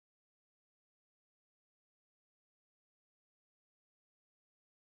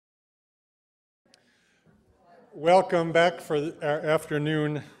Welcome back for our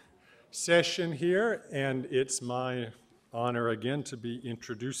afternoon session here, and it's my honor again to be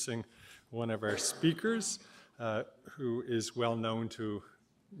introducing one of our speakers, who is well known to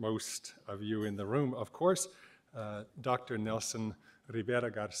most of you in the room, of course, Dr. Nelson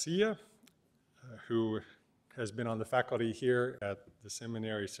Rivera Garcia, who has been on the faculty here at the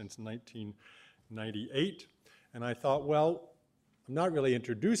seminary since 1998. And I thought, well, I'm not really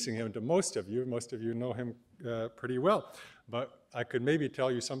introducing him to most of you. Most of you know him pretty well. But I could maybe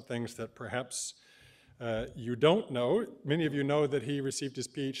tell you some things that perhaps you don't know. Many of you know that he received his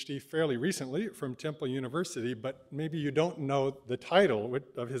PhD fairly recently from Temple University, but maybe you don't know the title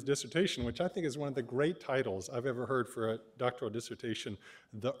of his dissertation, which I think is one of the great titles I've ever heard for a doctoral dissertation,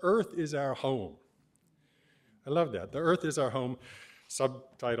 "The Earth is Our Home." I love that. "The Earth is Our Home."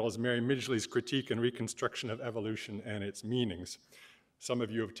 Subtitle is Mary Midgley's Critique and Reconstruction of Evolution and Its Meanings. Some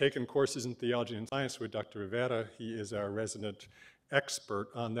of you have taken courses in theology and science with Dr. Rivera. He is our resident expert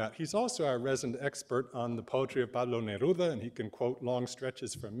on that. He's also our resident expert on the poetry of Pablo Neruda, and he can quote long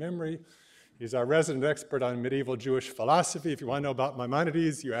stretches from memory. He's our resident expert on medieval Jewish philosophy. If you want to know about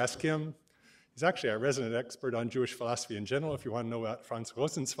Maimonides, you ask him. He's actually our resident expert on Jewish philosophy in general. If you want to know about Franz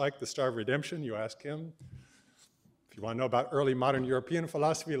Rosenzweig, the Star of Redemption, you ask him. If you want to know about early modern European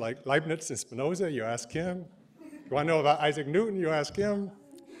philosophy like Leibniz and Spinoza, you ask him. If you want to know about Isaac Newton, you ask him.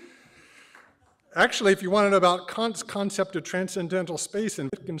 Actually, if you want to know about Kant's concept of transcendental space and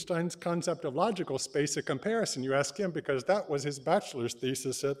Wittgenstein's concept of logical space, a comparison, you ask him, because that was his bachelor's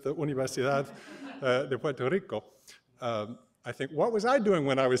thesis at the Universidad de Puerto Rico. I think, what was I doing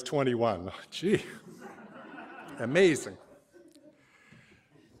when I was 21? Gee, amazing.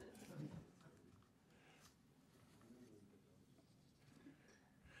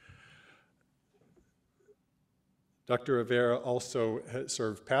 Dr. Rivera also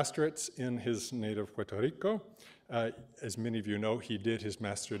served pastorates in his native Puerto Rico. As many of you know, he did his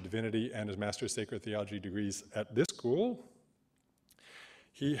Master of Divinity and his Master of Sacred Theology degrees at this school.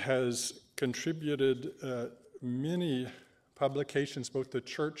 He has contributed many publications, both to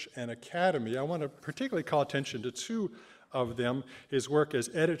church and academy. I want to particularly call attention to two of them: his work as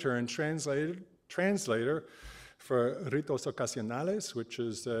editor and translator for Ritos Ocasionales, which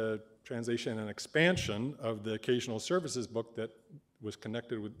is a translation and expansion of the Occasional Services book that was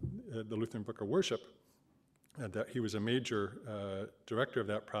connected with the Lutheran Book of Worship. That he was a major director of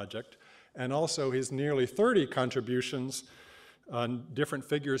that project. And also his nearly 30 contributions on different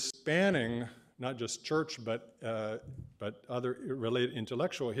figures spanning not just church, but other related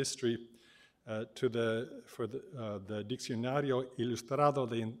intellectual history for the Diccionario Ilustrado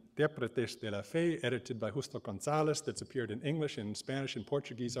de Intérpretes de la Fe, edited by Justo González, that's appeared in English and Spanish and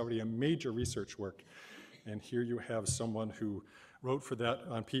Portuguese, already a major research work. And here you have someone who wrote for that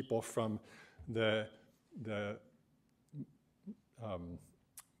on people from the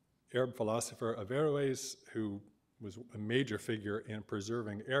Arab philosopher Averroes, who was a major figure in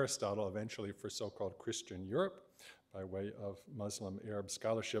preserving Aristotle eventually for so-called Christian Europe by way of Muslim Arab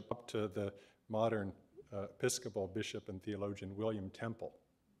scholarship, up to the modern Episcopal bishop and theologian William Temple.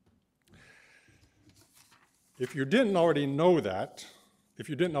 If you didn't already know that,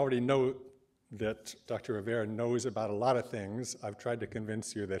 Dr. Rivera knows about a lot of things, I've tried to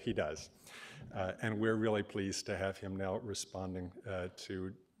convince you that he does. And we're really pleased to have him now responding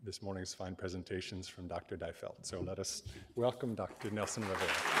to this morning's fine presentations from Dr. Difelt. So let us welcome Dr. Nelson Rivera.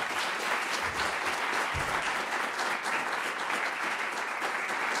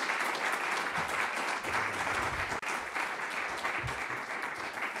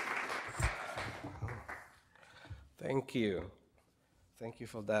 Thank you. Thank you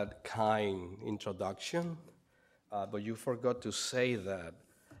for that kind introduction. But you forgot to say that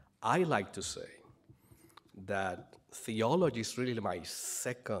I like to say that theology is really my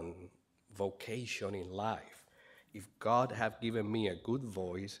second vocation in life. If God had given me a good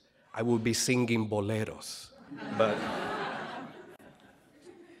voice, I would be singing boleros. But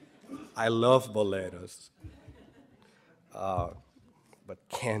I love boleros, but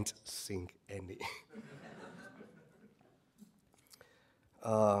can't sing any.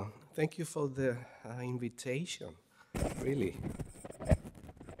 Thank you for the invitation, really.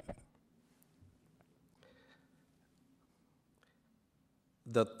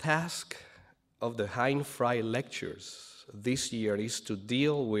 The task of the Hein-Fry lectures this year is to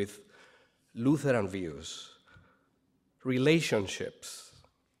deal with Lutheran views, relationships,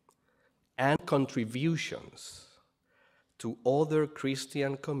 and contributions to other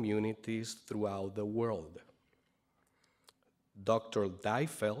Christian communities throughout the world. Dr.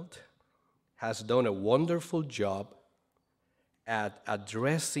 Difelt has done a wonderful job at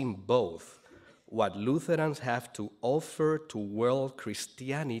addressing both what Lutherans have to offer to world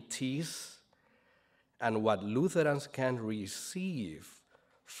Christianities and what Lutherans can receive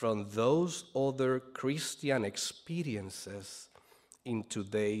from those other Christian experiences in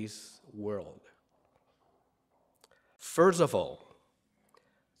today's world. First of all,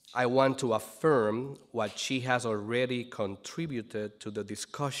 I want to affirm what she has already contributed to the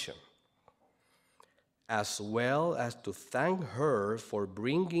discussion, as well as to thank her for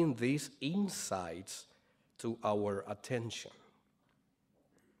bringing these insights to our attention.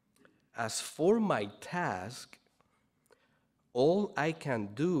 As for my task, all I can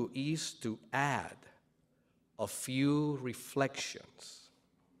do is to add a few reflections,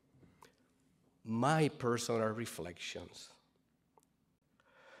 my personal reflections,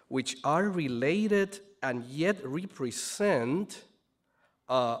 which are related and yet represent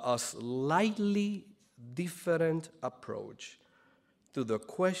a slightly different approach to the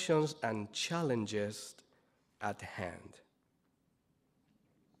questions and challenges at hand.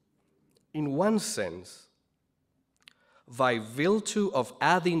 In one sense, by virtue of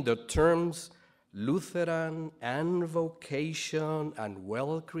adding the terms Lutheran and vocation and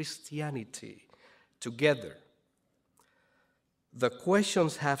world Christianity together, the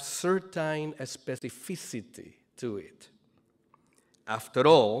questions have certain specificity to it. After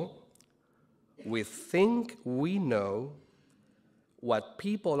all, we think we know what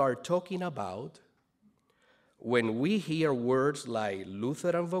people are talking about when we hear words like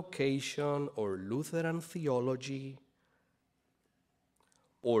Lutheran vocation or Lutheran theology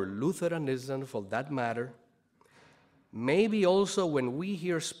or Lutheranism for that matter, maybe also when we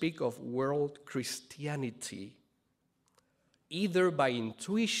hear speak of world Christianity, either by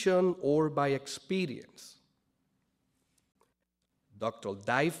intuition or by experience. Dr.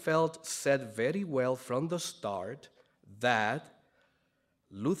 Deifeldt said very well from the start that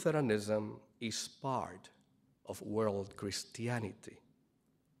Lutheranism is part of world Christianity.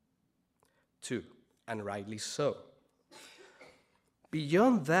 Too, and rightly so.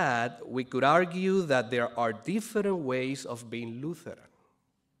 Beyond that, we could argue that there are different ways of being Lutheran,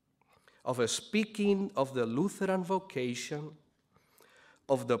 of speaking of the Lutheran vocation,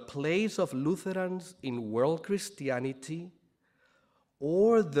 of the place of Lutherans in world Christianity,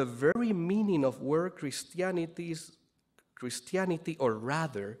 or the very meaning of world Christianity, or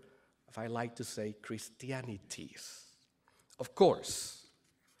rather, if I like to say, Christianities. Of course,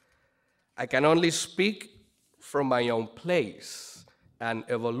 I can only speak from my own place and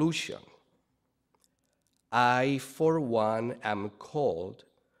evolution. I, for one, am called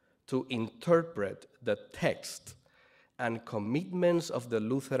to interpret the text and commitments of the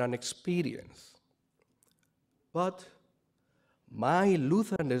Lutheran experience. But my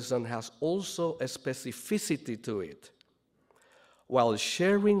Lutheranism has also a specificity to it, while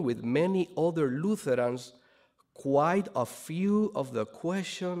sharing with many other Lutherans quite a few of the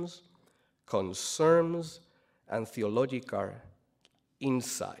questions, concerns, and theological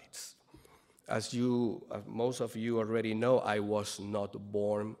insights. As most of you already know, I was not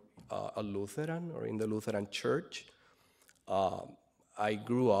born a Lutheran or in the Lutheran Church. I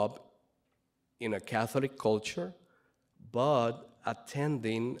grew up in a Catholic culture, but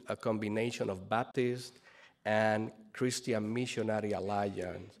attending a combination of Baptist and Christian Missionary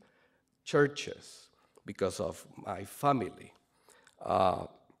Alliance churches because of my family.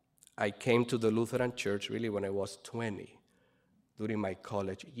 I came to the Lutheran Church really when I was 20, during my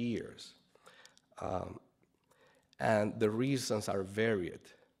college years. And the reasons are varied.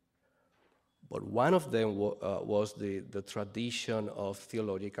 But one of them was the tradition of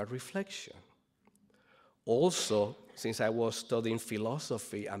theological reflection. Also, since I was studying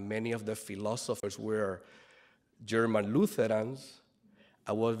philosophy and many of the philosophers were German Lutherans,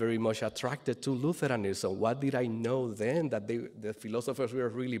 I was very much attracted to Lutheranism. What did I know then? That the philosophers were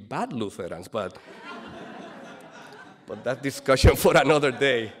really bad Lutherans, but that discussion for another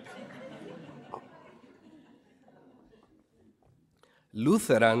day.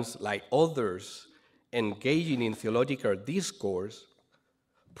 Lutherans, like others engaging in theological discourse,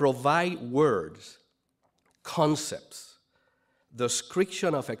 provide words, concepts,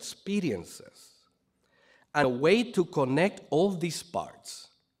 description of experiences, and a way to connect all these parts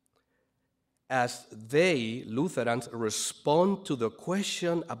as they, Lutherans, respond to the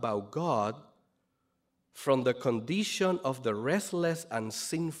question about God from the condition of the restless and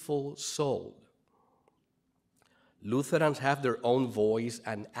sinful soul. Lutherans have their own voice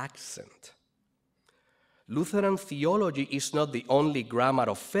and accent. Lutheran theology is not the only grammar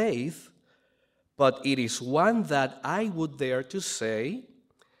of faith, but it is one that I would dare to say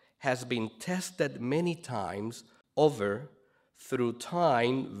has been tested many times over through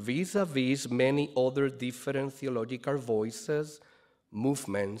time vis-a-vis many other different theological voices,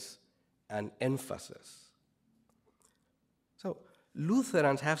 movements, and emphasis. So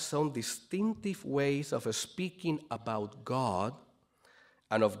Lutherans have some distinctive ways of speaking about God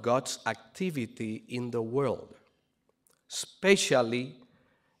and of God's activity in the world, especially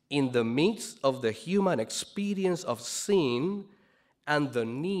in the midst of the human experience of sin and the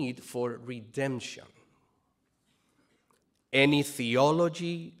need for redemption. Any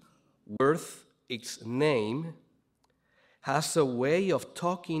theology worth its name has a way of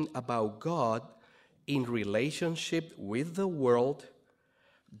talking about God in relationship with the world,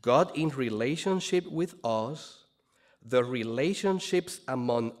 God in relationship with us, the relationships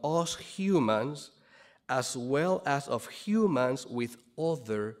among us humans, as well as of humans with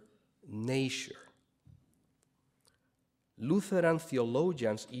other nature. Lutheran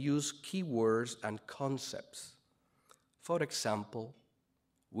theologians use keywords and concepts. For example,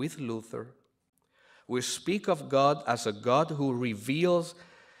 with Luther, we speak of God as a God who reveals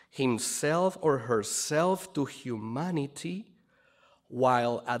himself or herself to humanity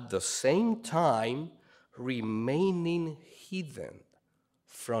while at the same time remaining hidden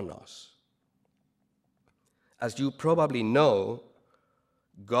from us. As you probably know,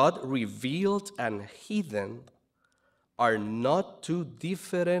 God revealed and hidden are not two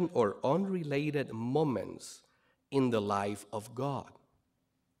different or unrelated moments in the life of God.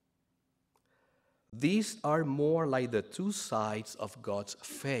 These are more like the two sides of God's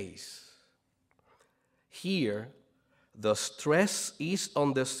face. Here, the stress is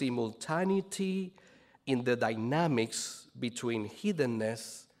on the simultaneity in the dynamics between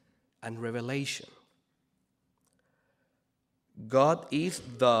hiddenness and revelation. God is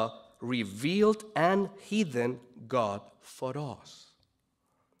the revealed and hidden God for us.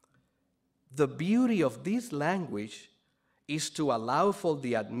 The beauty of this language is to allow for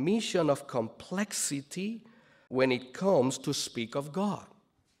the admission of complexity when it comes to speak of God,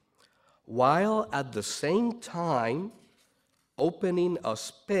 while at the same time opening a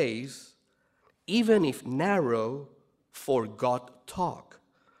space, even if narrow, for God talk,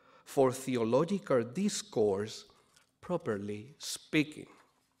 for theological discourse, properly speaking.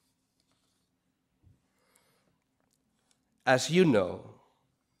 As you know,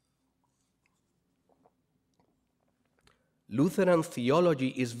 Lutheran theology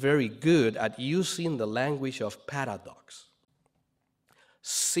is very good at using the language of paradox,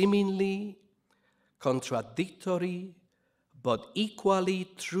 seemingly contradictory but equally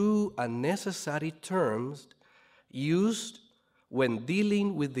true and necessary terms used when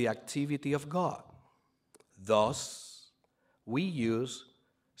dealing with the activity of God. Thus, we use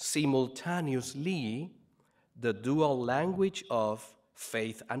simultaneously the dual language of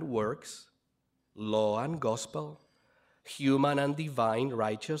faith and works, law and gospel, human and divine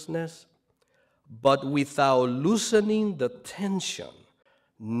righteousness, but without loosening the tension,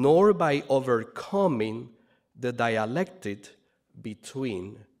 nor by overcoming the dialectic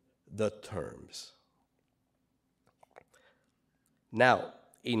between the terms. Now,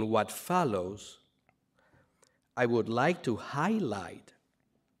 in what follows, I would like to highlight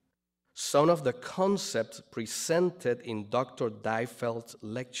some of the concepts presented in Dr. Diefeld's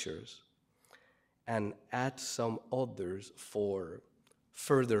lectures and add some others for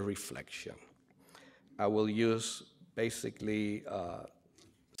further reflection. I will use basically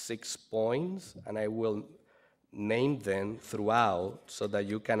 6 points, and I will name them throughout so that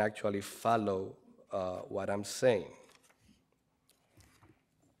you can actually follow what I'm saying.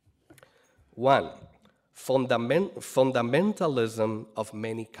 1, fundamentalism of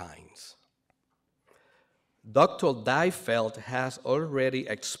many kinds. Dr. Diefeld has already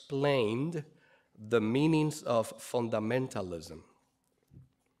explained the meanings of fundamentalism,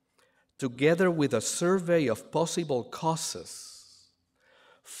 together with a survey of possible causes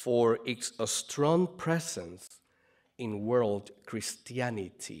for its strong presence in world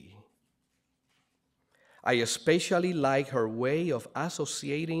Christianity. I especially like her way of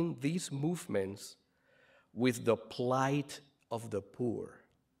associating these movements with the plight of the poor.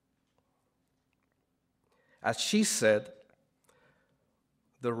 As she said,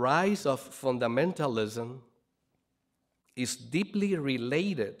 the rise of fundamentalism is deeply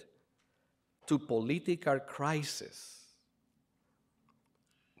related to political crisis,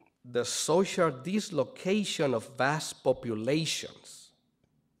 the social dislocation of vast populations,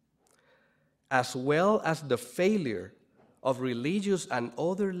 as well as the failure of religious and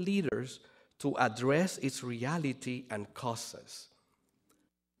other leaders to address its reality and causes.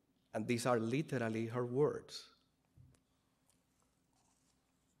 And these are literally her words.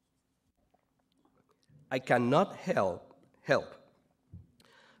 I cannot help help.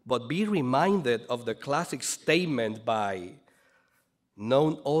 But be reminded of the classic statement by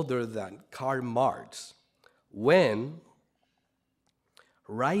none other than Karl Marx, when,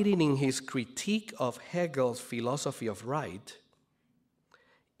 writing in his critique of Hegel's philosophy of right,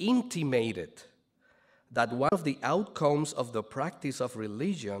 intimated that one of the outcomes of the practice of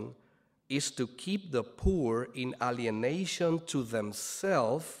religion is to keep the poor in alienation to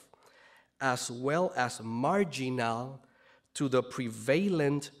themselves as well as marginal to the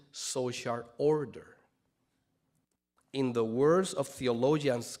prevalent social order. In the words of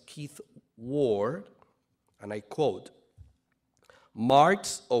theologian Keith Ward, and I quote,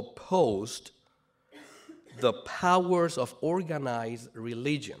 Marx opposed the powers of organized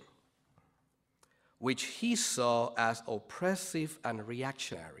religion, which he saw as oppressive and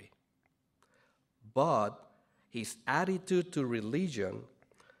reactionary. But his attitude to religion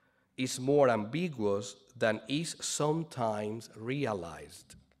is more ambiguous than is sometimes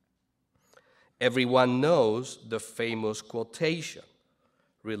realized. Everyone knows the famous quotation,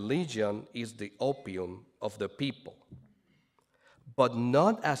 religion is the opium of the people. But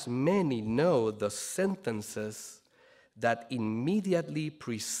not as many know the sentences that immediately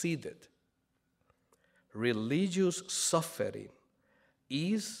preceded. Religious suffering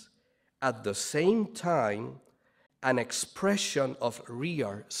is at the same time an expression of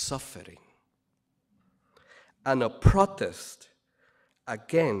real suffering and a protest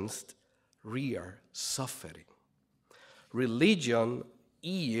against real suffering. Religion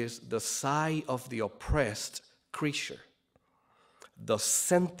is the sigh of the oppressed creature, the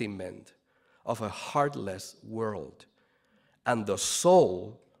sentiment of a heartless world, and the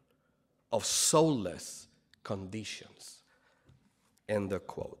soul of soulless conditions. End of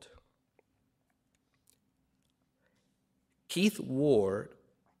quote. Keith Ward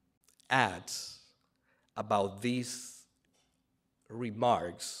adds about these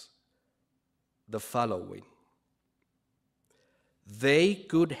remarks the following: they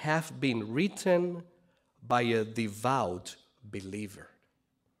could have been written by a devout believer.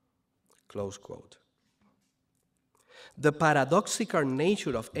 Close quote. The paradoxical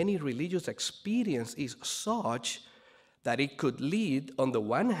nature of any religious experience is such that it could lead, on the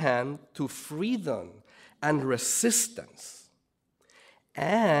one hand, to freedom and resistance,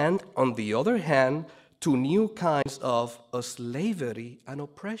 and on the other hand, to new kinds of slavery and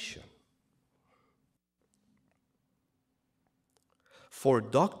oppression. For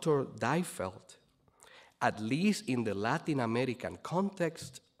Dr. Deifeldt, at least in the Latin American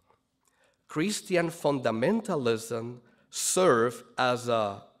context, Christian fundamentalism served as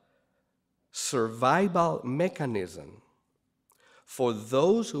a survival mechanism for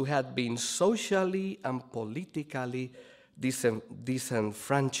those who had been socially and politically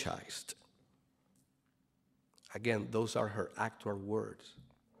disenfranchised. Again, those are her actual words.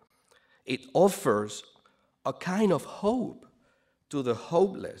 It offers a kind of hope to the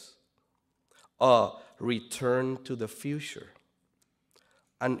hopeless, a return to the future,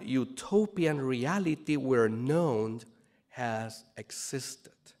 an utopian reality where none has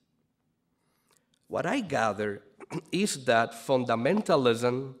existed. What I gather is that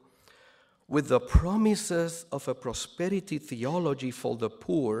fundamentalism, with the promises of a prosperity theology for the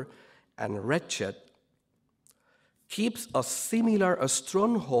poor and wretched, keeps a similar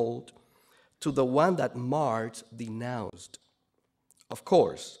stronghold to the one that Marx denounced. Of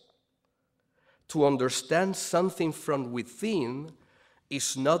course, to understand something from within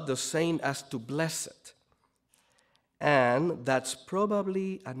is not the same as to bless it. And that's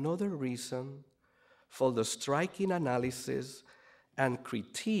probably another reason for the striking analysis and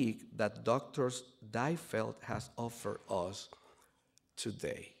critique that Dr. Deifeldt has offered us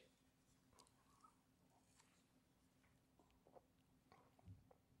today.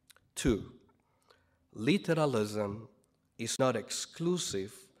 Two, literalism is not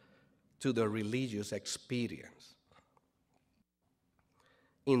exclusive to the religious experience.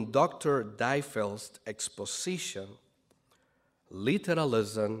 In Dr. Deifeldt's exposition,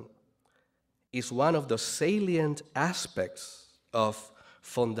 literalism is one of the salient aspects of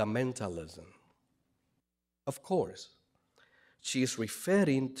fundamentalism. Of course, she is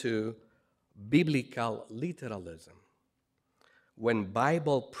referring to biblical literalism, when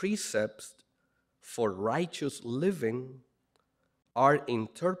Bible precepts for righteous living are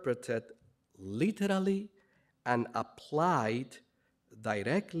interpreted literally and applied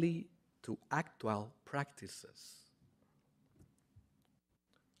directly to actual practices.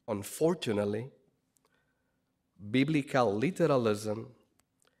 Unfortunately, biblical literalism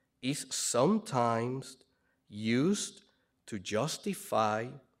is sometimes used to justify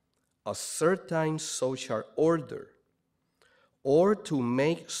a certain social order or to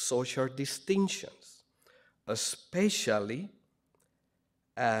make social distinctions, especially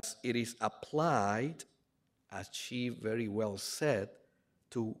as it is applied, as she very well said,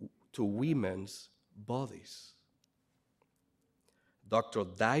 to women's bodies. Dr.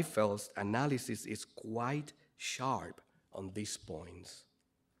 Deifeld's analysis is quite sharp on these points.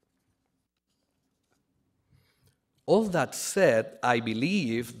 All that said, I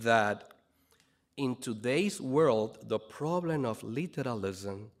believe that in today's world, the problem of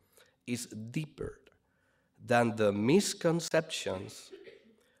literalism is deeper than the misconceptions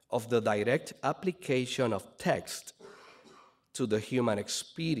of the direct application of text to the human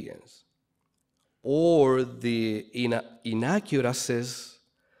experience, or the inaccuracies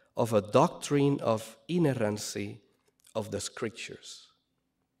of a doctrine of inerrancy of the Scriptures.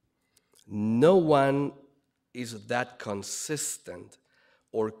 No one is that consistent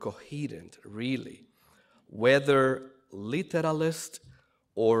or coherent, really, whether literalist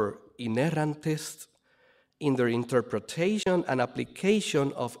or inerrantist, in their interpretation and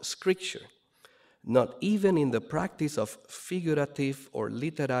application of Scripture, not even in the practice of figurative or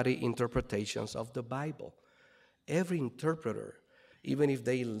literary interpretations of the Bible. Every interpreter, even if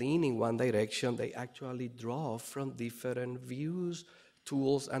they lean in one direction, they actually draw from different views,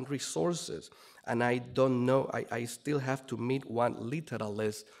 tools, and resources. And I don't know, I still have to meet one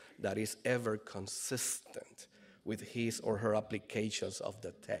literalist that is ever consistent with his or her applications of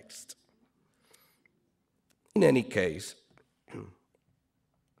the text. In any case,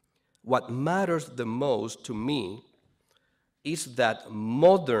 what matters the most to me is that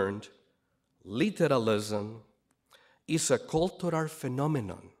modern literalism is a cultural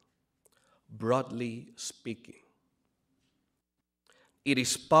phenomenon, broadly speaking. It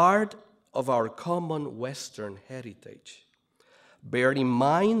is part of our common Western heritage. Bear in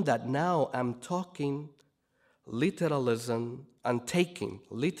mind that now I'm talking literalism and taking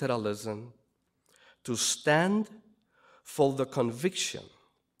literalism to stand for the conviction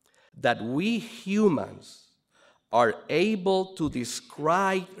that we humans are able to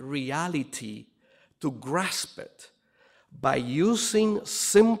describe reality, to grasp it, by using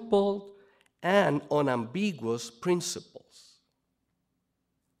simple and unambiguous principles.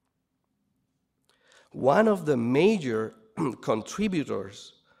 One of the major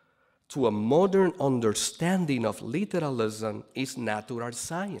contributors to a modern understanding of literalism is natural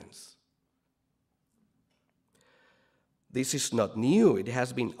science. This is not new. It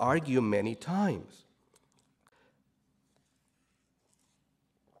has been argued many times.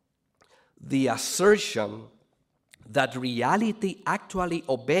 The assertion that reality actually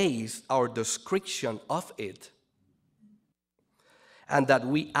obeys our description of it, and that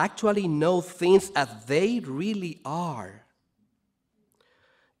we actually know things as they really are,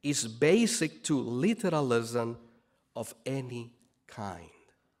 is basic to literalism of any kind.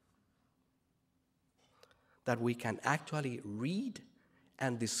 That we can actually read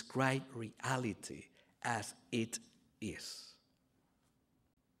and describe reality as it is.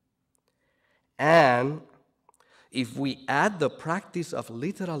 And if we add the practice of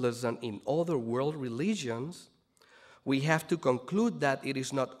literalism in other world religions, we have to conclude that it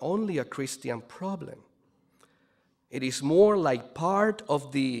is not only a Christian problem. It is more like part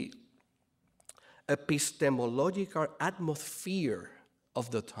of the epistemological atmosphere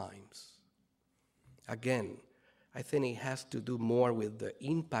of the times. Again, I think it has to do more with the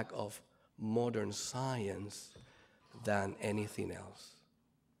impact of modern science than anything else.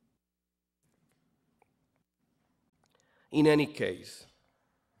 In any case,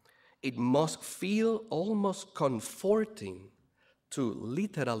 it must feel almost comforting to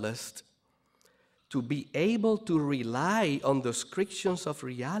literalists to be able to rely on the descriptions of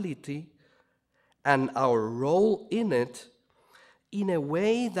reality and our role in it in a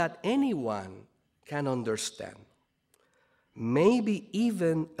way that anyone can understand, maybe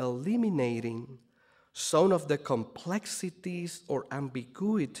even eliminating some of the complexities or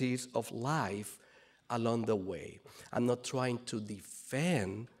ambiguities of life along the way. I'm not trying to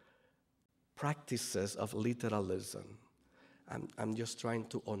defend practices of literalism. I'm just trying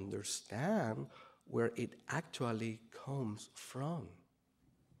to understand where it actually comes from.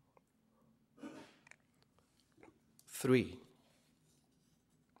 3.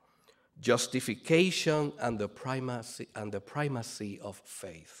 Justification and the primacy of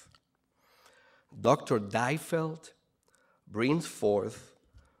faith. Dr. Deifeld brings forth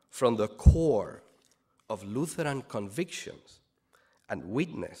from the core of Lutheran convictions and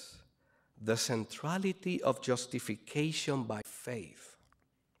witness the centrality of justification by faith,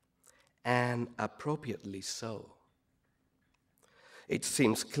 and appropriately so. It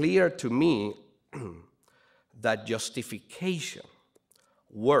seems clear to me that justification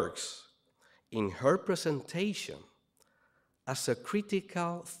works in her presentation as a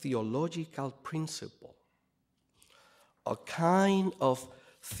critical theological principle, a kind of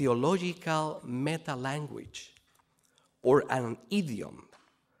theological meta-language or an idiom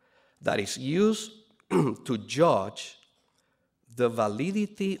that is used to judge the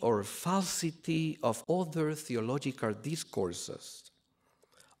validity or falsity of other theological discourses,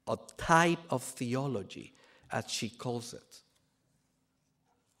 a type of theology, as she calls it.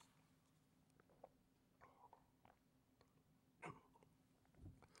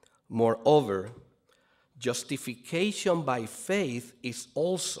 Moreover, justification by faith is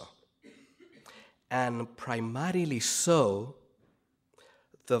also, and primarily so,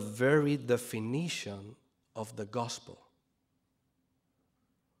 the very definition of the gospel.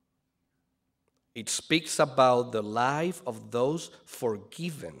 It speaks about the life of those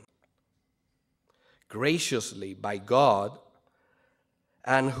forgiven graciously by God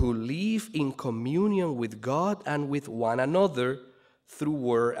and who live in communion with God and with one another through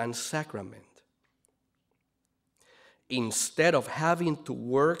word and sacrament. Instead of having to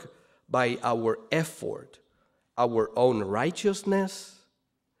work by our effort, our own righteousness,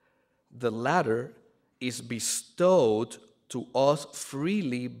 the latter is bestowed to us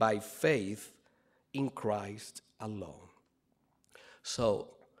freely by faith in Christ alone. So,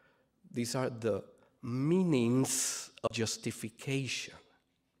 these are the meanings of justification.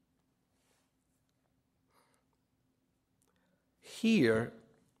 Here,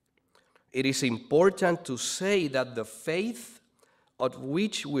 it is important to say that the faith of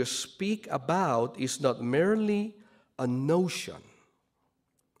which we speak about is not merely a notion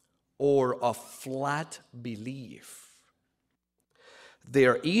or a flat belief.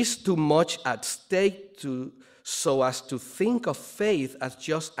 There is too much at stake so as to think of faith as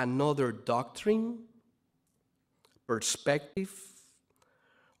just another doctrine, perspective,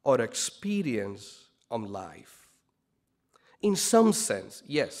 or experience on life. In some sense,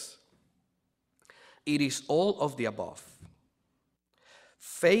 yes, it is all of the above.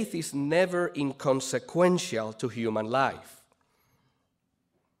 Faith is never inconsequential to human life.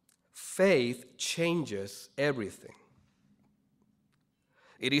 Faith changes everything.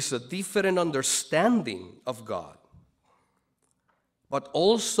 It is a different understanding of God, but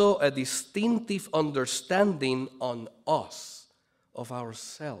also a distinctive understanding on us, of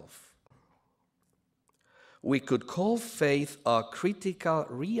ourselves. We could call faith a critical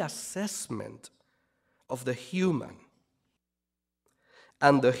reassessment of the human,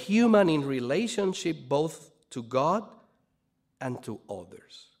 and the human in relationship both to God and to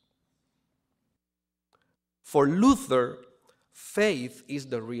others. For Luther, faith is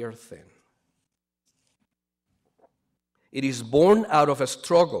the real thing. It is born out of a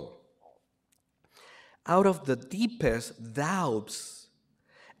struggle, out of the deepest doubts,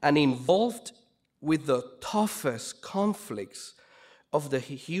 and involved with the toughest conflicts of the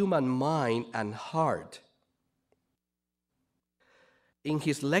human mind and heart. In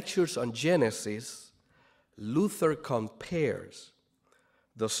his lectures on Genesis, Luther compares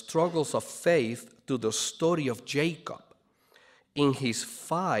the struggles of faith to the story of Jacob in his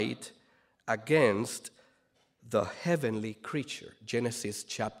fight against the heavenly creature, Genesis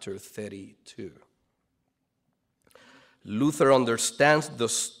chapter 32. Luther understands the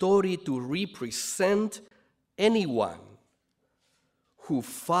story to represent anyone who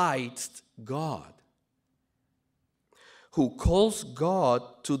fights God, who calls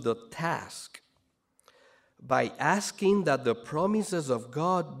God to the task by asking that the promises of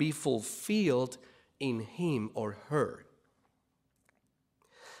God be fulfilled in him or her.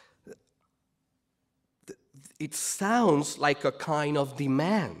 It sounds like a kind of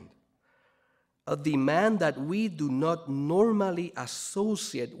demand, a demand that we do not normally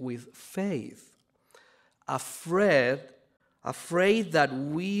associate with faith, afraid that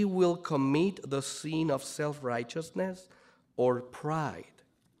we will commit the sin of self-righteousness or pride.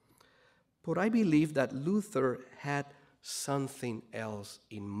 But I believe that Luther had something else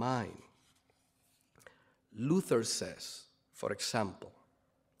in mind. Luther says, for example,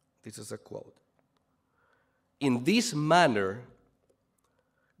 this is a quote, "In this manner,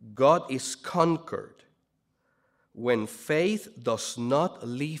 God is conquered when faith does not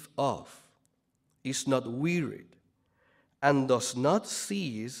leave off, is not wearied, and does not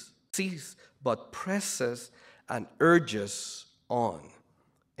cease, but presses and urges on."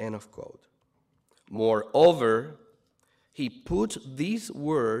 End of quote. Moreover, he put these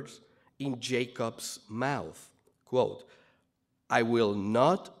words in Jacob's mouth, quote, "I will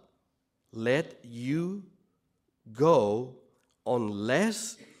not let you go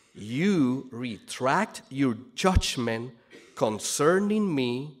unless you retract your judgment concerning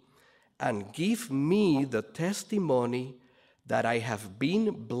me and give me the testimony that I have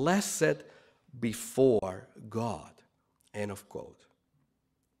been blessed before God. End of quote.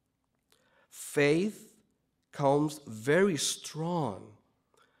 Faith comes very strong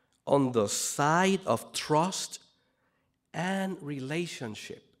on the side of trust and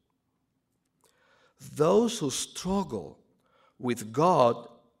relationship. Those who struggle with God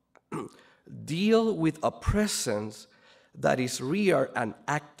deal with a presence that is real and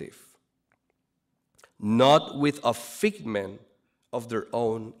active, not with a figment of their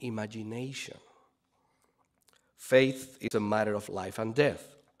own imagination. Faith is a matter of life and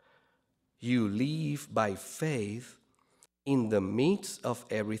death. You live by faith in the midst of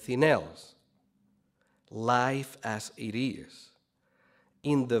everything else, life as it is,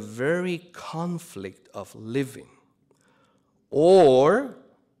 in the very conflict of living. Or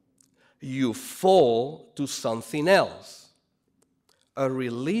you fall to something else, a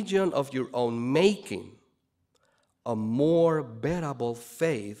religion of your own making, a more bearable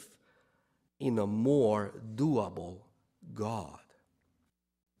faith in a more doable God.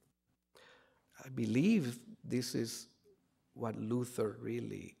 I believe this is what Luther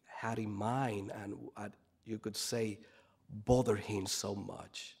really had in mind, and what you could say bothered him so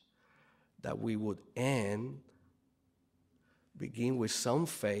much, that we would begin with some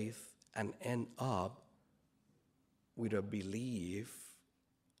faith and end up with a belief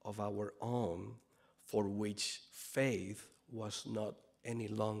of our own for which faith was not any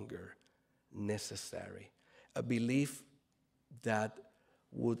longer necessary. A belief that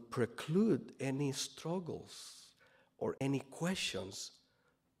would preclude any struggles or any questions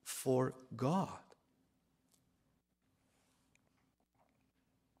for God.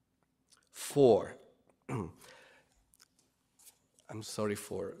 4. I'm sorry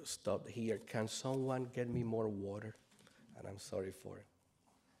for stop here. Can someone get me more water? And I'm sorry for it.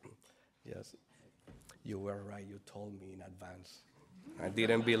 Yes, you were right. You told me in advance. I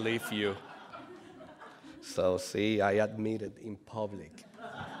didn't believe you. So see, I admit it in public.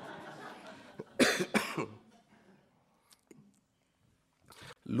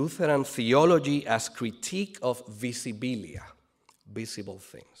 Lutheran theology as critique of visibilia, visible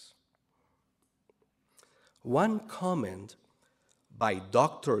things. One comment by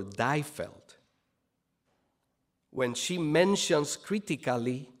Dr. Deifeldt, when she mentions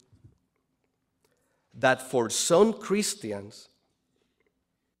critically that for some Christians,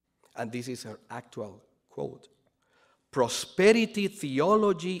 and this is her actual quote, prosperity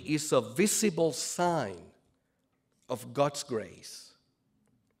theology is a visible sign of God's grace,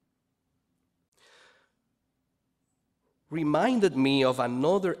 reminded me of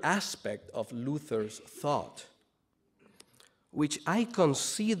another aspect of Luther's thought, which I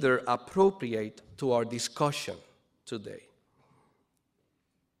consider appropriate to our discussion today.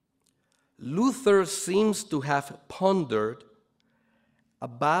 Luther seems to have pondered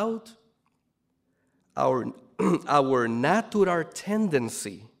about our natural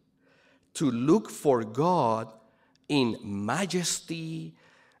tendency to look for God in majesty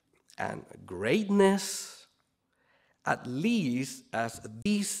and greatness, at least as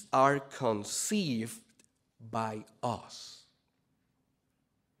these are conceived by us.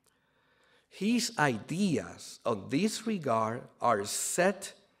 His ideas on this regard are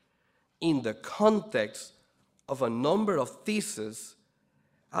set in the context of a number of theses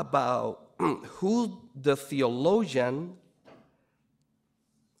about who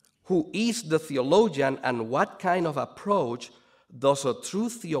is the theologian, and what kind of approach does a true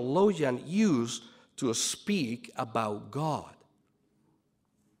theologian use to speak about God.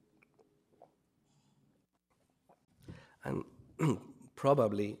 And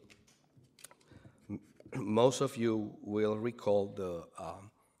probably most of you will recall the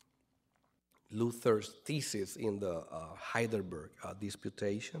Luther's thesis in the Heidelberg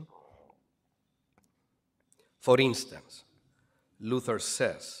disputation. For instance, Luther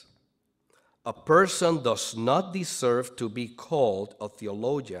says, a person does not deserve to be called a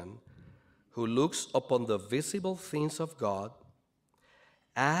theologian who looks upon the visible things of God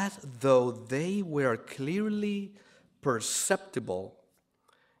as though they were clearly perceptible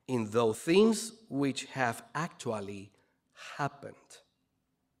in those things which have actually happened.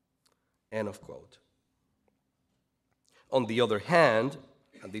 End of quote. On the other hand,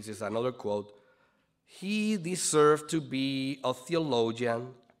 and this is another quote, he deserved to be a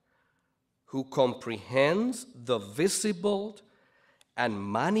theologian who comprehends the visible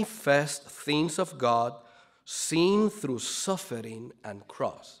and manifest things of God seen through suffering and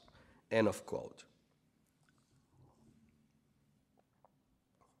cross. End of quote.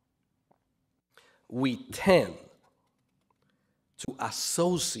 we tend to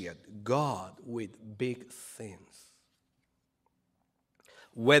associate God with big things.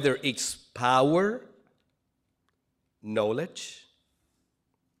 Whether it's power, knowledge,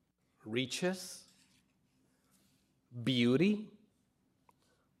 riches, beauty,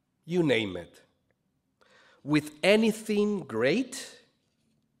 you name it. With anything great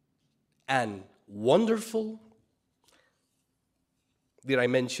and wonderful, did I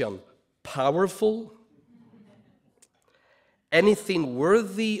mention powerful? Anything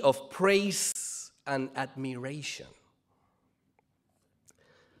worthy of praise and admiration.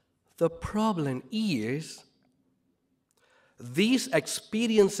 The problem is these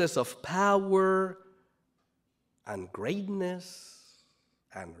experiences of power and greatness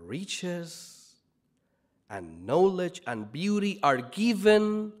and riches and knowledge and beauty are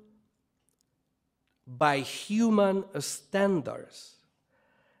given by human standards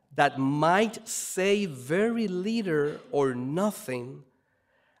that might say very little or nothing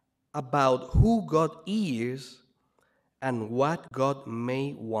about who God is and what God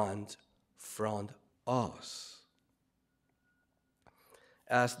may want from us.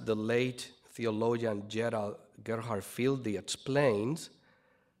 As the late theologian Gerhard Fielding explains,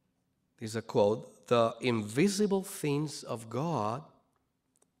 this is a quote, "The invisible things of God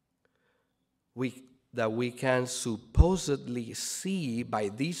that we can supposedly see by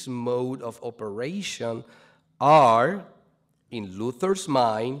this mode of operation are, in Luther's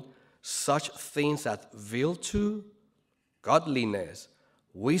mind, such things as virtue, godliness,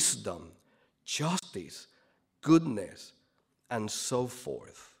 wisdom, justice, goodness, and so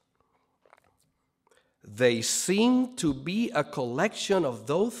forth. They seem to be a collection of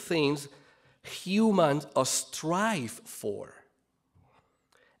those things humans strive for,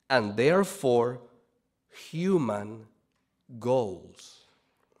 and therefore human goals."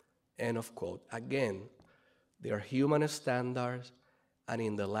 End of quote. Again, they are human standards, and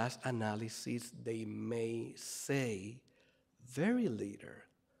in the last analysis, they may say very little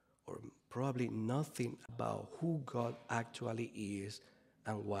or probably nothing about who God actually is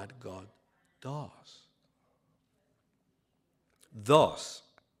and what God does. Thus,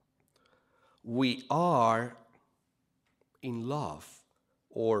 we are in love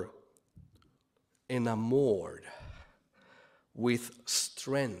or enamored with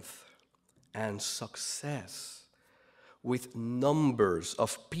strength and success, with numbers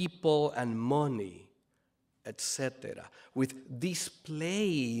of people and money, etc., with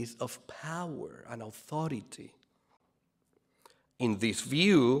displays of power and authority. In this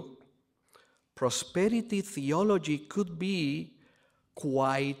view, prosperity theology could be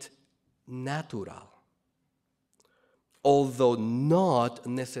quite natural, although not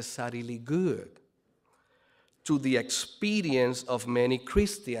necessarily good, to the experience of many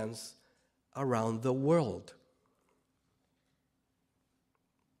Christians around the world.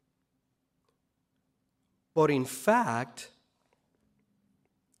 But in fact,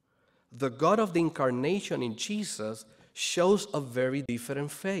 the God of the Incarnation in Jesus shows a very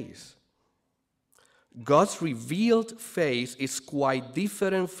different face. God's revealed face is quite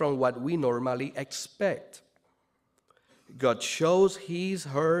different from what we normally expect. God shows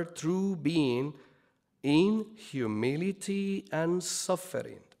her true being in humility and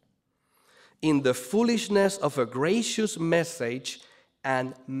suffering, in the foolishness of a gracious message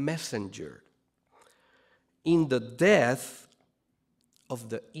and messenger, in the death of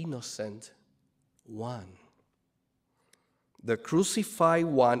the innocent one. The crucified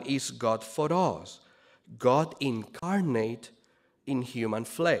one is God for us, God incarnate in human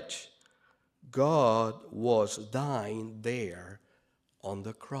flesh. God was dying there on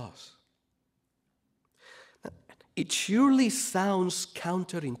the cross. It surely sounds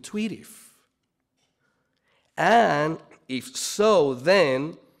counterintuitive. And if so,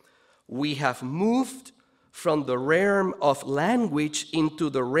 then we have moved from the realm of language into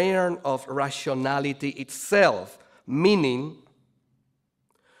the realm of rationality itself, meaning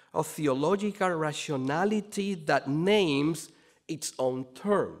a theological rationality that names its own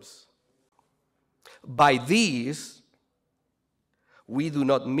terms. By this, we do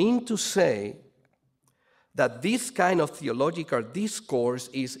not mean to say that this kind of theological discourse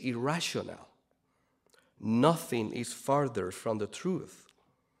is irrational. Nothing is farther from the truth.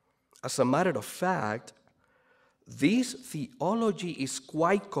 As a matter of fact, this theology is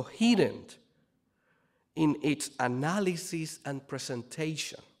quite coherent in its analysis and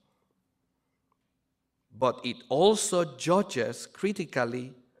presentation, but it also judges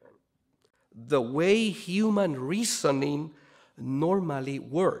critically the way human reasoning normally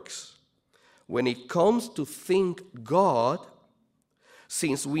works when it comes to think God,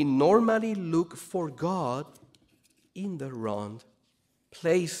 since we normally look for God in the wrong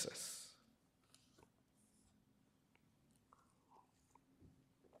places.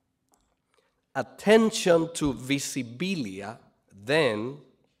 Attention to visibilia, then,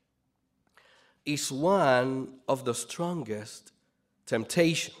 is one of the strongest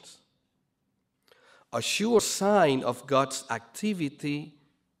temptations. A sure sign of God's activity,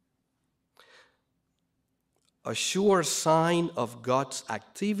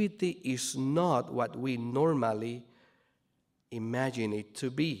 is not what we normally imagine it to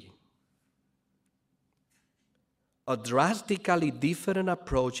be. A drastically different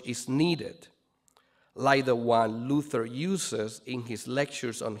approach is needed, like the one Luther uses in his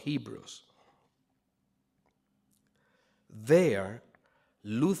lectures on Hebrews. There,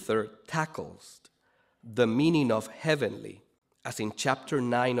 Luther tackles the meaning of heavenly, as in chapter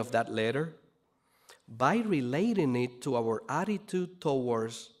 9 of that letter, by relating it to our attitude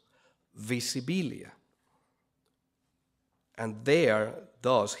towards visibilia. And there,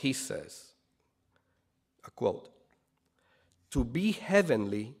 thus, he says, a quote, "To be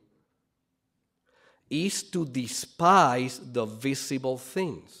heavenly is to despise the visible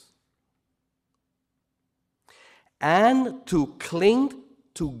things and to cling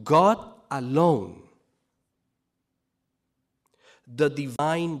to God alone, the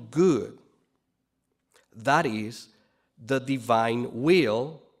divine good, that is, the divine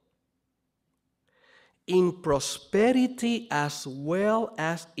will, in prosperity as well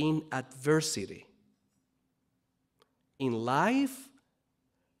as in adversity, in life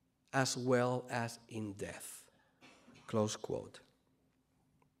as well as in death." Close quote.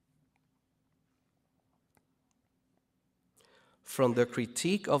 From the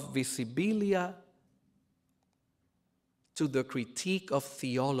critique of visibilia to the critique of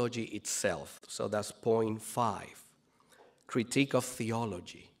theology itself. So that's point 5, critique of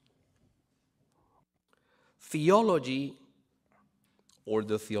theology. Theology, or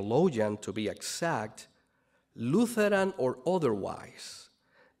the theologian to be exact, Lutheran or otherwise,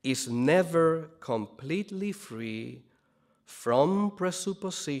 is never completely free from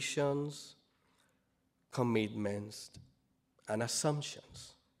presuppositions, commitments, and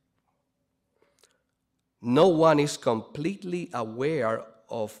assumptions. No one is completely aware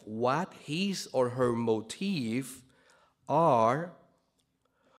of what his or her motive are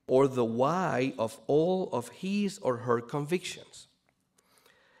or the why of all of his or her convictions.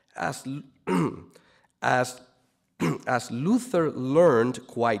 As Luther learned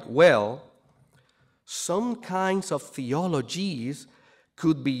quite well, some kinds of theologies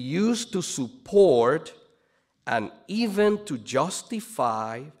could be used to support and even to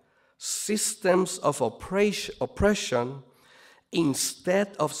justify systems of oppression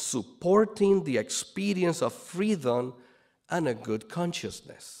instead of supporting the experience of freedom and a good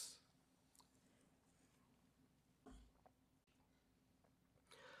consciousness.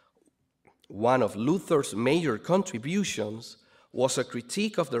 One of Luther's major contributions was a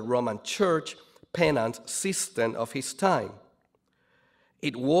critique of the Roman Church penance system of his time.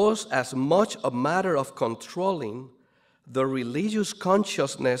 It was as much a matter of controlling the religious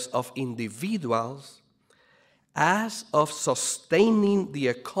consciousness of individuals as of sustaining the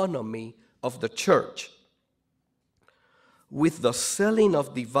economy of the church. With the selling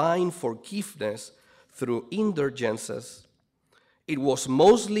of divine forgiveness through indulgences, it was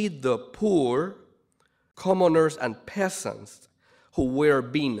mostly the poor, commoners, and peasants who were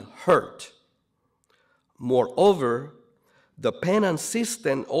being hurt. Moreover, the penance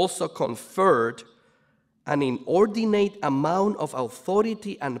system also conferred an inordinate amount of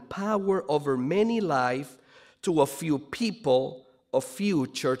authority and power over many lives to a few people, a few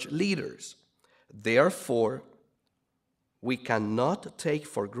church leaders. Therefore, we cannot take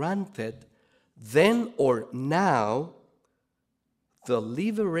for granted then or now the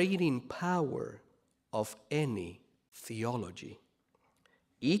liberating power of any theology.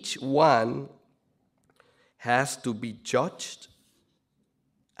 Each one has to be judged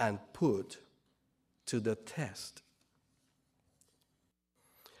and put to the test.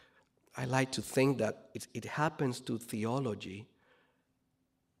 I like to think that it happens to theology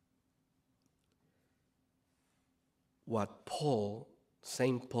what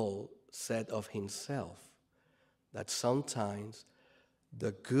St. Paul said of himself, that sometimes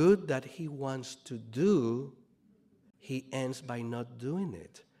the good that he wants to do, he ends by not doing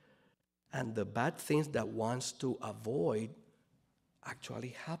it. And the bad things that wants to avoid actually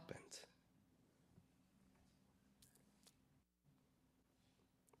happened.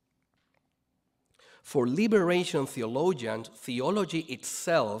 For liberation theologians, theology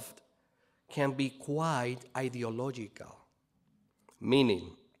itself can be quite ideological.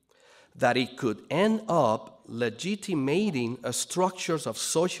 meaning that it could end up legitimating structures of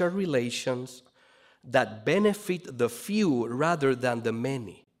social relations that benefit the few rather than the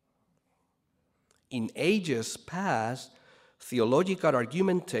many. In ages past, theological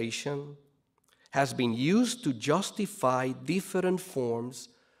argumentation has been used to justify different forms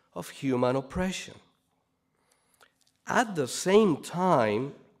of human oppression. At the same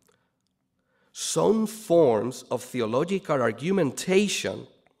time, some forms of theological argumentation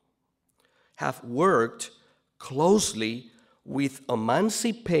have worked closely with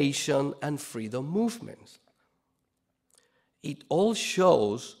emancipation and freedom movements. It all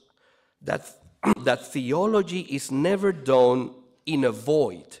shows that theology is never done in a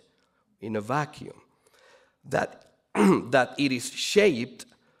void, in a vacuum, that it is shaped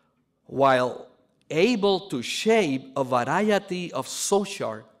while able to shape a variety of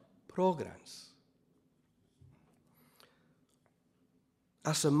social programs.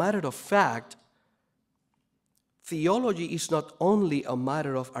 As a matter of fact, theology is not only a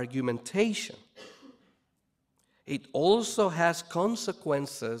matter of argumentation, it also has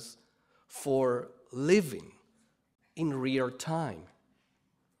consequences for living in real time.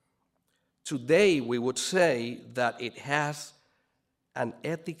 Today, we would say that it has an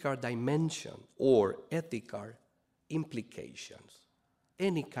ethical dimension or ethical implications.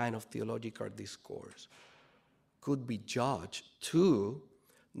 Any kind of theological discourse could be judged too,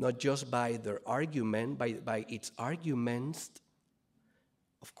 not just by their argument, by its arguments.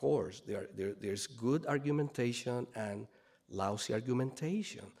 Of course, there's good argumentation and lousy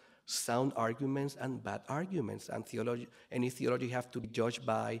argumentation, sound arguments and bad arguments, and any theology have to be judged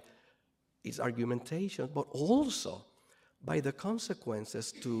by its argumentation, but also by the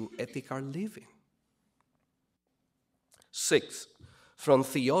consequences to ethical living. 6, from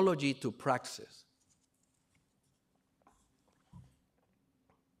theology to praxis.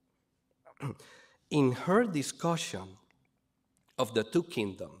 In her discussion of the two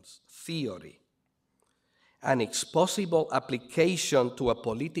kingdoms, theory, and its possible application to a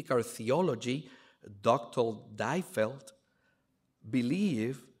political theology, Dr. Deifeldt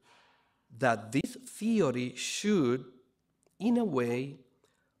believed that this theory should, in a way,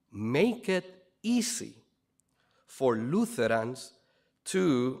 make it easy for Lutherans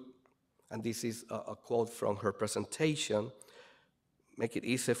to, and this is a quote from her presentation, make it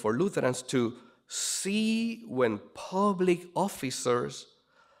easy for Lutherans to see when public officers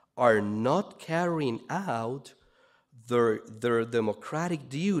are not carrying out their democratic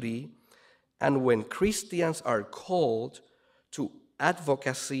duty, and when Christians are called to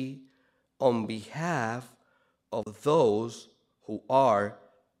advocacy on behalf of those who are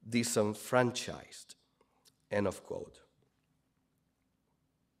disenfranchised. End of quote.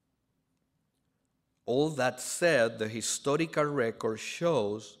 All that said, the historical record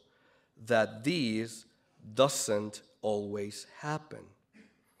shows that this doesn't always happen,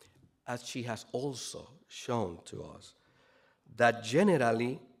 as she has also shown to us, that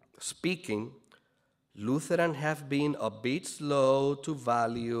generally speaking, Lutherans have been a bit slow to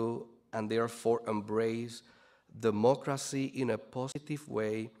value and therefore embrace democracy in a positive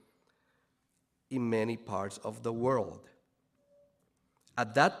way in many parts of the world.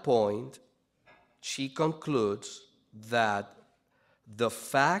 At that point, she concludes that the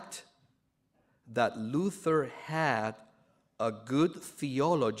fact that Luther had a good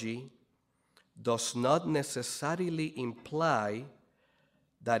theology does not necessarily imply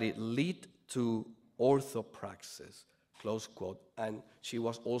that it led to orthopraxis, close quote. And she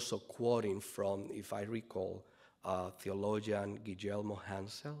was also quoting from, if I recall, theologian Guillermo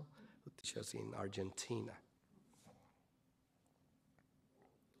Hansel, who teaches in Argentina.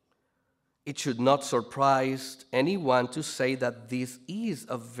 It should not surprise anyone to say that this is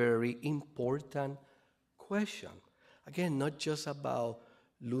a very important question. Again, not just about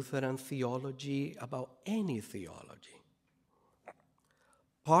Lutheran theology, about any theology.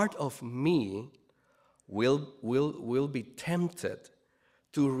 Part of me will be tempted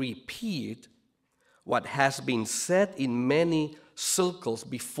to repeat what has been said in many circles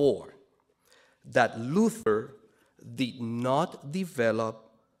before, that Luther did not develop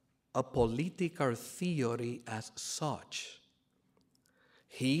a political theory as such.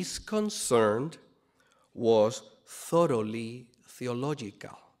 His concern was thoroughly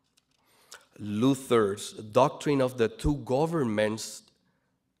theological. Luther's doctrine of the two governments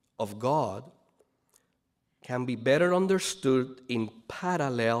of God can be better understood in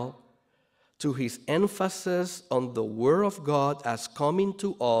parallel to his emphasis on the Word of God as coming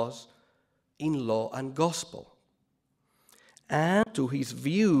to us in law and gospel, and to his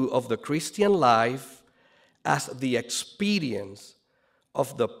view of the Christian life as the experience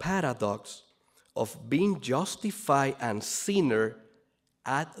of the paradox of being justified and sinner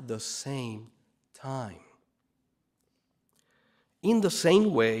at the same time. In the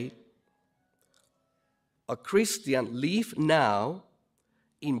same way, a Christian lives now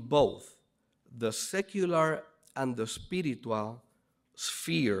in both the secular and the spiritual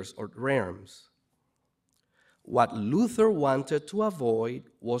spheres or realms. What Luther wanted to avoid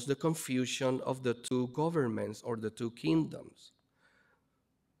was the confusion of the two governments or the two kingdoms.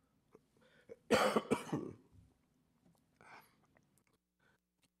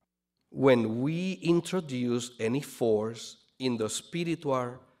 When we introduce any force in the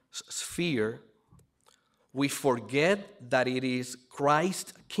spiritual sphere, we forget that it is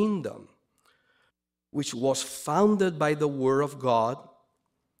Christ's kingdom, which was founded by the Word of God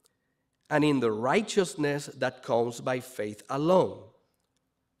and in the righteousness that comes by faith alone.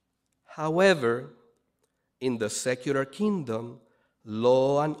 However, in the secular kingdom,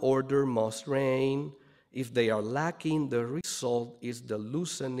 law and order must reign. If they are lacking, the result is the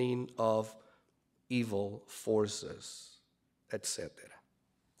loosening of evil forces, etc.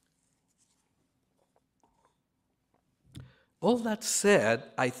 All that said,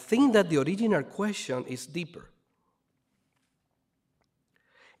 I think that the original question is deeper.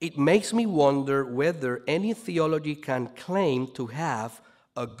 It makes me wonder whether any theology can claim to have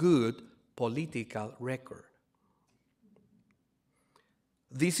a good political record.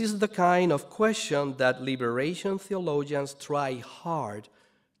 This is the kind of question that liberation theologians try hard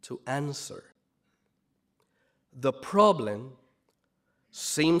to answer. The problem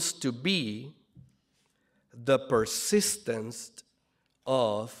seems to be the persistence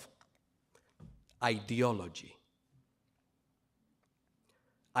of ideology.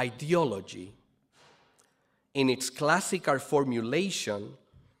 Ideology, in its classical formulation,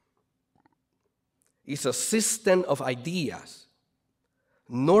 is a system of ideas,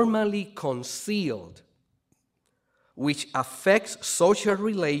 normally concealed, which affects social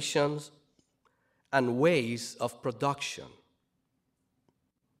relations and ways of production.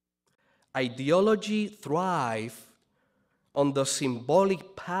 Ideology thrives on the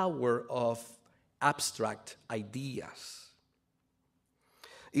symbolic power of abstract ideas.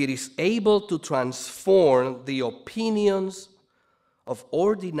 It is able to transform the opinions of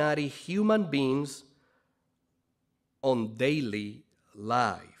ordinary human beings on daily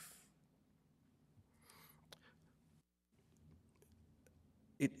life.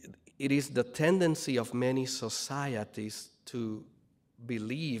 It is the tendency of many societies to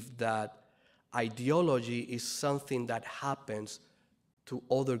believe that ideology is something that happens to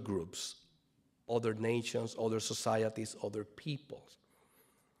other groups, other nations, other societies, other peoples.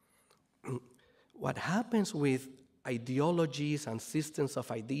 What happens with ideologies and systems of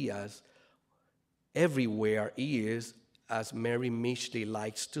ideas everywhere is, as Mary Mishley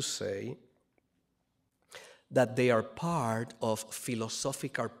likes to say, that they are part of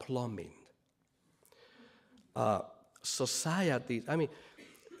philosophical plumbing. Society, I mean,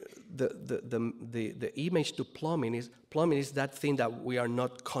 the image to plumbing is that thing that we are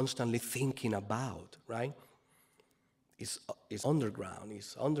not constantly thinking about, right? It's underground,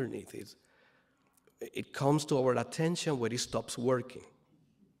 it's underneath, it comes to our attention when it stops working,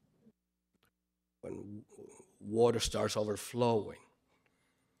 when water starts overflowing.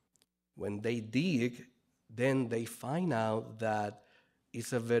 When they dig, then they find out that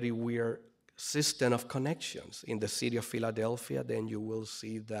it's a very weird system of connections. In the city of Philadelphia, then you will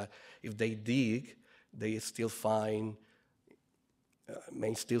see that if they dig, they still find,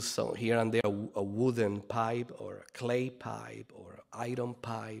 here and there, a wooden pipe or a clay pipe or an iron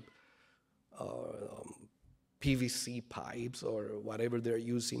pipe or PVC pipes or whatever they're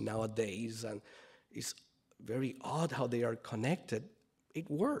using nowadays. And it's very odd how they are connected. It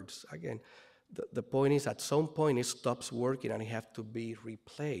works. Again, the point is, at some point it stops working and it has to be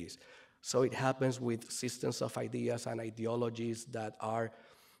replaced. So it happens with systems of ideas and ideologies that are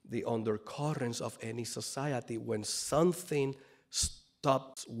the undercurrents of any society. When something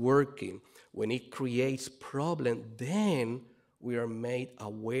stops working, when it creates problem, then we are made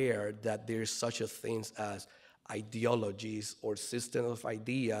aware that there is such a thing as ideologies or systems of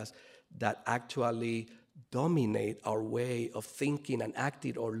ideas that actually dominate our way of thinking and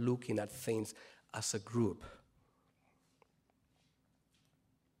acting or looking at things as a group.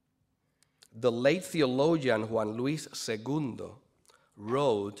 The late theologian Juan Luis II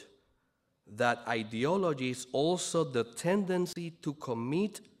wrote that ideology is also the tendency to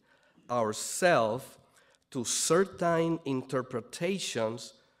commit ourselves to certain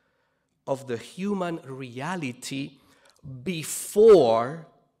interpretations of the human reality before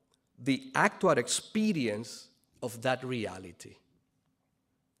the actual experience of that reality.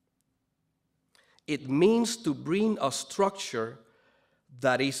 It means to bring a structure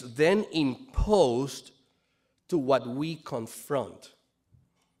that is then imposed to what we confront.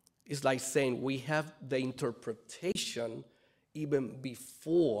 It's like saying we have the interpretation even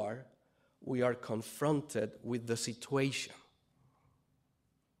before we are confronted with the situation.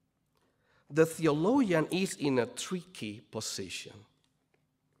 The theologian is in a tricky position.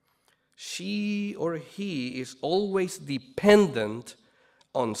 She or he is always dependent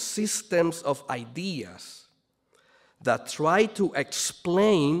on systems of ideas that try to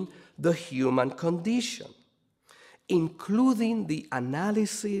explain the human condition, including the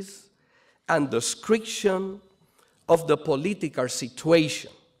analysis and description of the political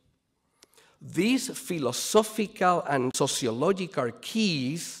situation. These philosophical and sociological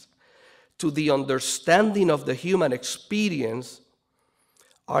keys to the understanding of the human experience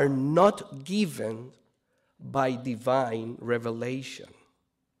are not given by divine revelation.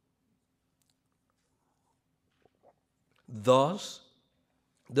 Thus,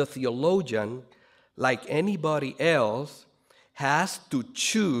 the theologian, like anybody else, has to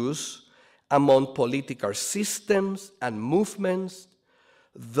choose among political systems and movements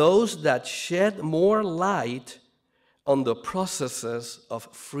those that shed more light on the processes of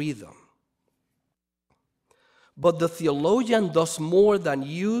freedom. But the theologian does more than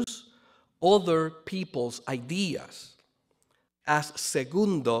use other people's ideas, as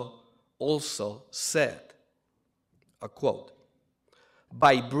Segundo also said, a quote,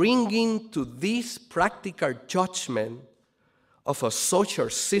 "By bringing to this practical judgment of a social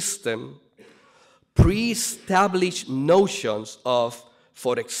system pre-established notions of,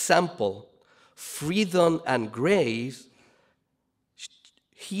 for example, freedom and grace,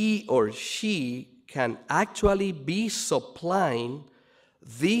 he or she can actually be supplying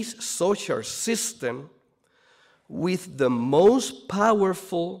this social system with the most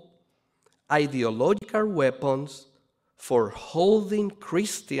powerful ideological weapons for holding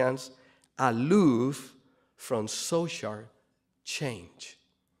Christians aloof from social change."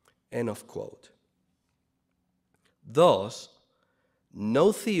 End of quote. Thus,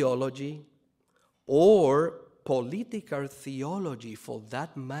 no theology, or political theology for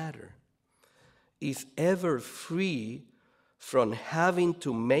that matter, is ever free from having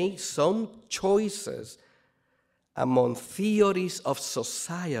to make some choices among theories of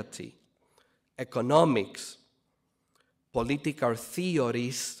society, economics, political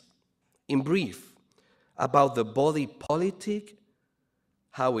theories, in brief, about the body politic,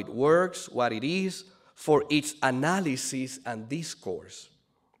 how it works, what it is, for its analysis and discourse.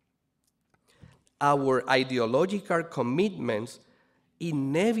 Our ideological commitments,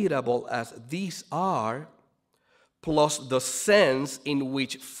 inevitable as these are, plus the sense in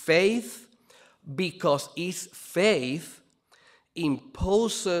which faith, because it's faith,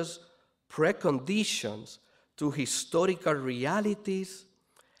 imposes preconditions to historical realities,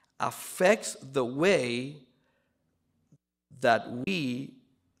 affects the way that we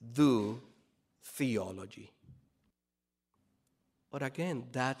do theology. But again,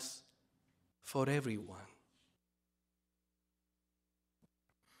 that's for everyone.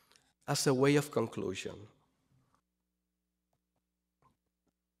 As a way of conclusion,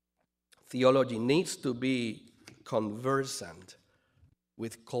 theology needs to be conversant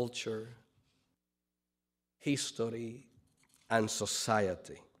with culture, history, and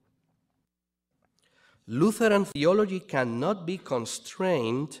society. Lutheran theology cannot be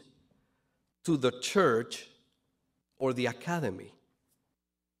constrained to the church or the academy.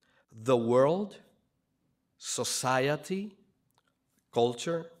 The world, society,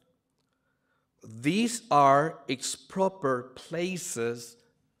 culture, these are its proper places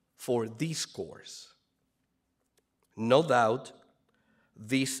for discourse. No doubt,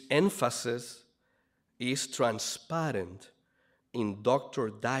 this emphasis is transparent in Dr.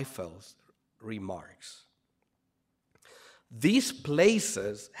 Deifel's remarks. These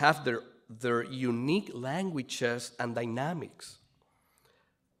places have their unique languages and dynamics.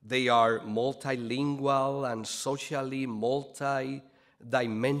 They are multilingual and socially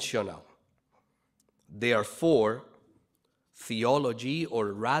multidimensional. Therefore, theology,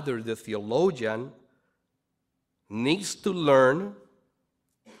 or rather the theologian, needs to learn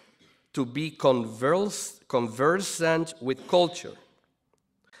to be conversant with culture.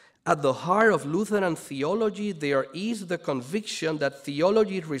 At the heart of Lutheran theology, there is the conviction that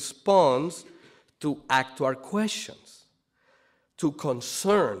theology responds to actual questions, to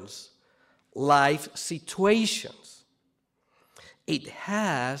concerns, life situations. It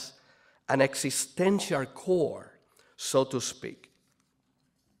has an existential core, so to speak.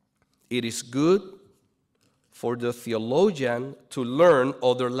 It is good for the theologian to learn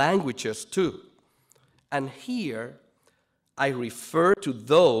other languages too, And here I refer to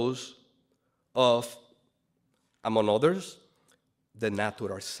those of, among others, the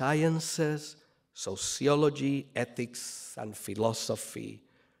natural sciences, sociology, ethics, and philosophy,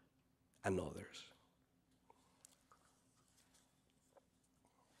 and others.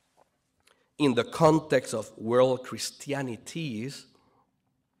 In the context of world Christianities,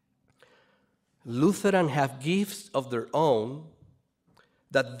 Lutheran have gifts of their own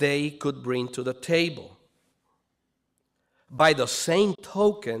that they could bring to the table. By the same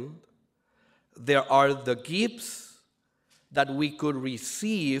token, there are the gifts that we could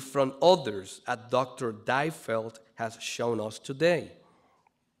receive from others, as Dr. Dijfeld has shown us today.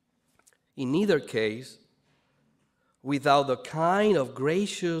 In either case, without the kind of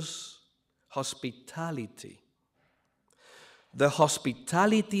gracious hospitality, the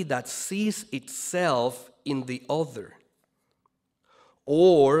hospitality that sees itself in the other,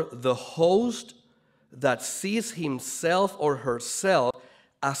 or the host that sees himself or herself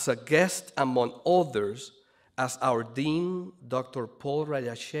as a guest among others, as our Dean, Dr. Paul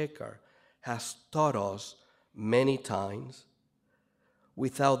Rajashekar, has taught us many times.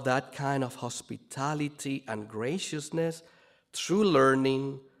 Without that kind of hospitality and graciousness, true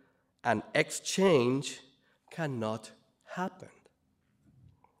learning and exchange cannot happen.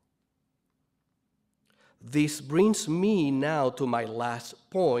 This brings me now to my last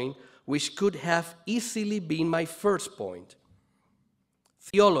point, which could have easily been my first point.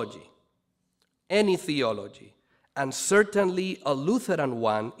 Theology, any theology, and certainly a Lutheran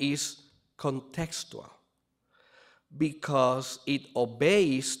one, is contextual, because it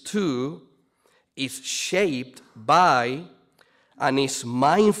obeys to, is shaped by, and is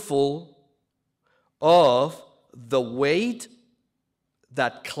mindful of the weight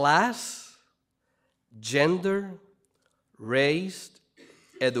that class, gender, race,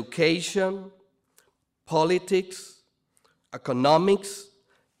 education, politics, economics,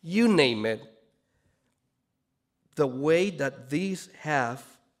 you name it, the weight that these have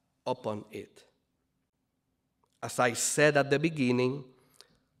upon it. As I said at the beginning,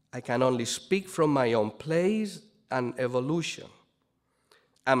 I can only speak from my own place and evolution.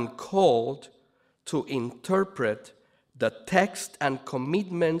 I'm called to interpret the text and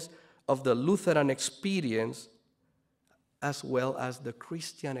commitments of the Lutheran experience, as well as the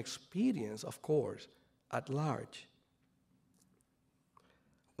Christian experience, of course, at large.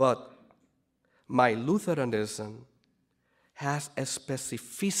 But my Lutheranism has a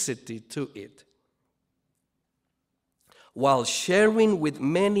specificity to it. While sharing with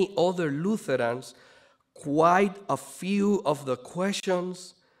many other Lutherans quite a few of the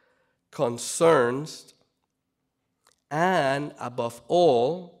questions, concerns, and above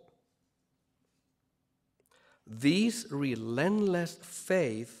all, this relentless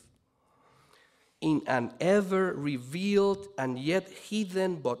faith in an ever revealed and yet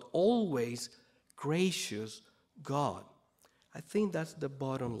hidden but always gracious God. I think that's the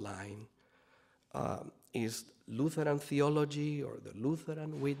bottom line. Is Lutheran theology, or the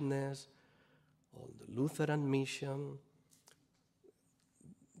Lutheran witness, or the Lutheran mission,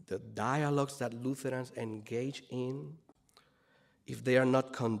 the dialogues that Lutherans engage in, if they are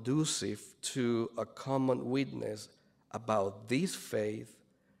not conducive to a common witness about this faith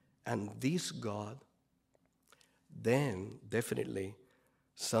and this God, then definitely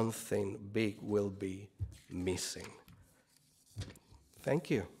something big will be missing. Thank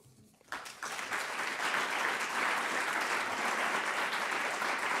you.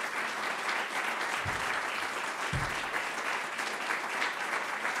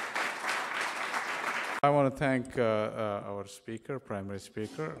 I want to thank our speaker, primary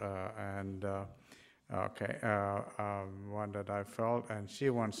speaker, Wanda Dijfeld, and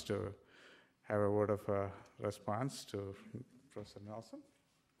she wants to have a word of response to Professor Nelson.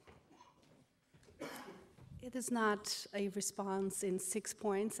 It is not a response in 6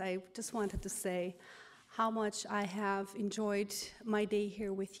 points. I just wanted to say how much I have enjoyed my day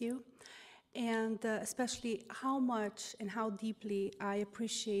here with you, and especially how much and how deeply I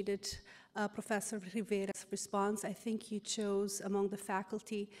appreciated Professor Rivera's response. I think you chose among the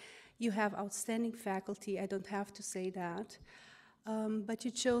faculty, you have outstanding faculty, I don't have to say that, but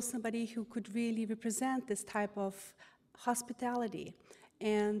you chose somebody who could really represent this type of hospitality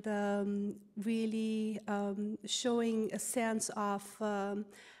and really showing a sense of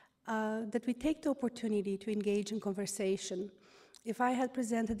that we take the opportunity to engage in conversation. If I had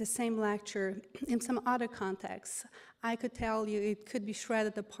presented the same lecture in some other context, I could tell you it could be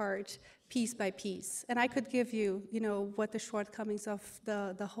shredded apart piece by piece. And I could give you, what the shortcomings of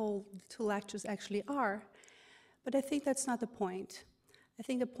the whole 2 lectures actually are. But I think that's not the point. I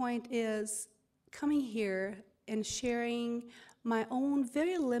think the point is coming here and sharing my own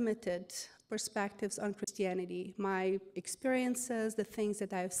very limited perspectives on Christianity, my experiences, the things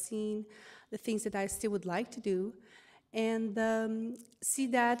that I've seen, the things that I still would like to do, and see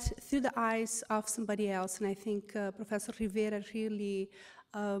that through the eyes of somebody else. And I think Professor Rivera really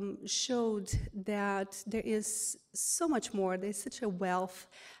showed that there is so much more, there's such a wealth,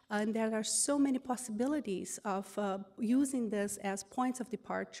 and there are so many possibilities of using this as points of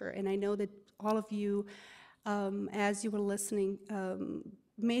departure. And I know that all of you, as you were listening,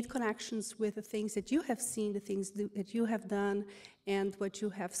 made connections with the things that you have seen, the things that you have done, and what you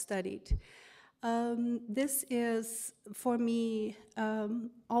have studied. This is, for me,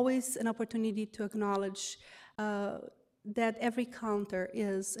 always an opportunity to acknowledge that every encounter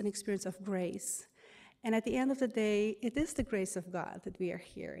is an experience of grace. And at the end of the day, it is the grace of God that we are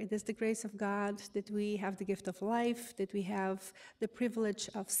here. It is the grace of God that we have the gift of life, that we have the privilege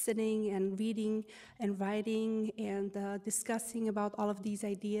of sitting and reading and writing and discussing about all of these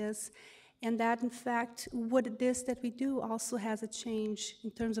ideas. And that, in fact, what it is that we do also has a change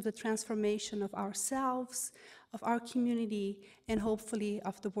in terms of the transformation of ourselves, of our community, and hopefully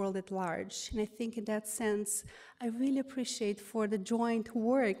of the world at large. And I think in that sense, I really appreciate for the joint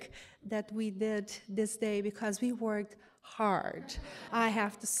work that we did this day, because we worked hard, I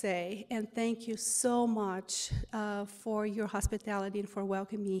have to say. And thank you so much for your hospitality and for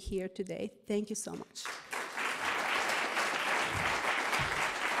welcoming me here today. Thank you so much.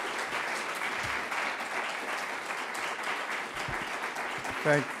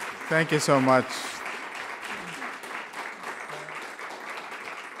 Thank you so much.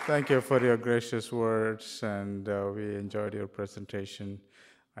 Thank you for your gracious words, and we enjoyed your presentation.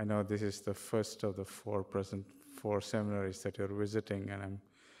 I know this is the first of the four seminaries that you're visiting, and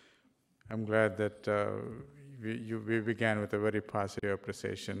I'm glad that we began with a very positive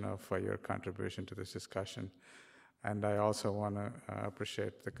appreciation of your contribution to this discussion. And I also want to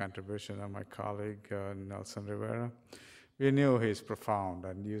appreciate the contribution of my colleague, Nelson Rivera. We knew he's profound,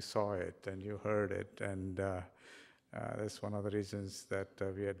 and you saw it, and you heard it, and that's one of the reasons that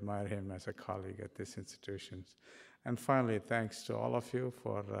we admire him as a colleague at these institutions. And finally, thanks to all of you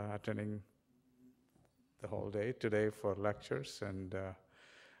for attending the whole day today for lectures, and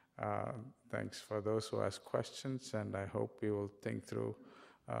thanks for those who asked questions, and I hope you will think through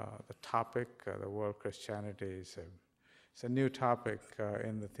the topic. The world Christianity is a new topic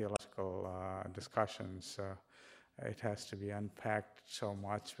in the theological discussions. It has to be unpacked so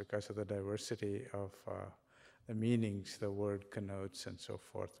much because of the diversity of the meanings the word connotes and so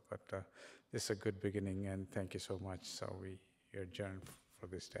forth. But this is a good beginning, and thank you so much. So we adjourn for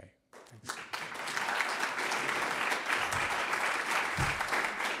this day. Thanks.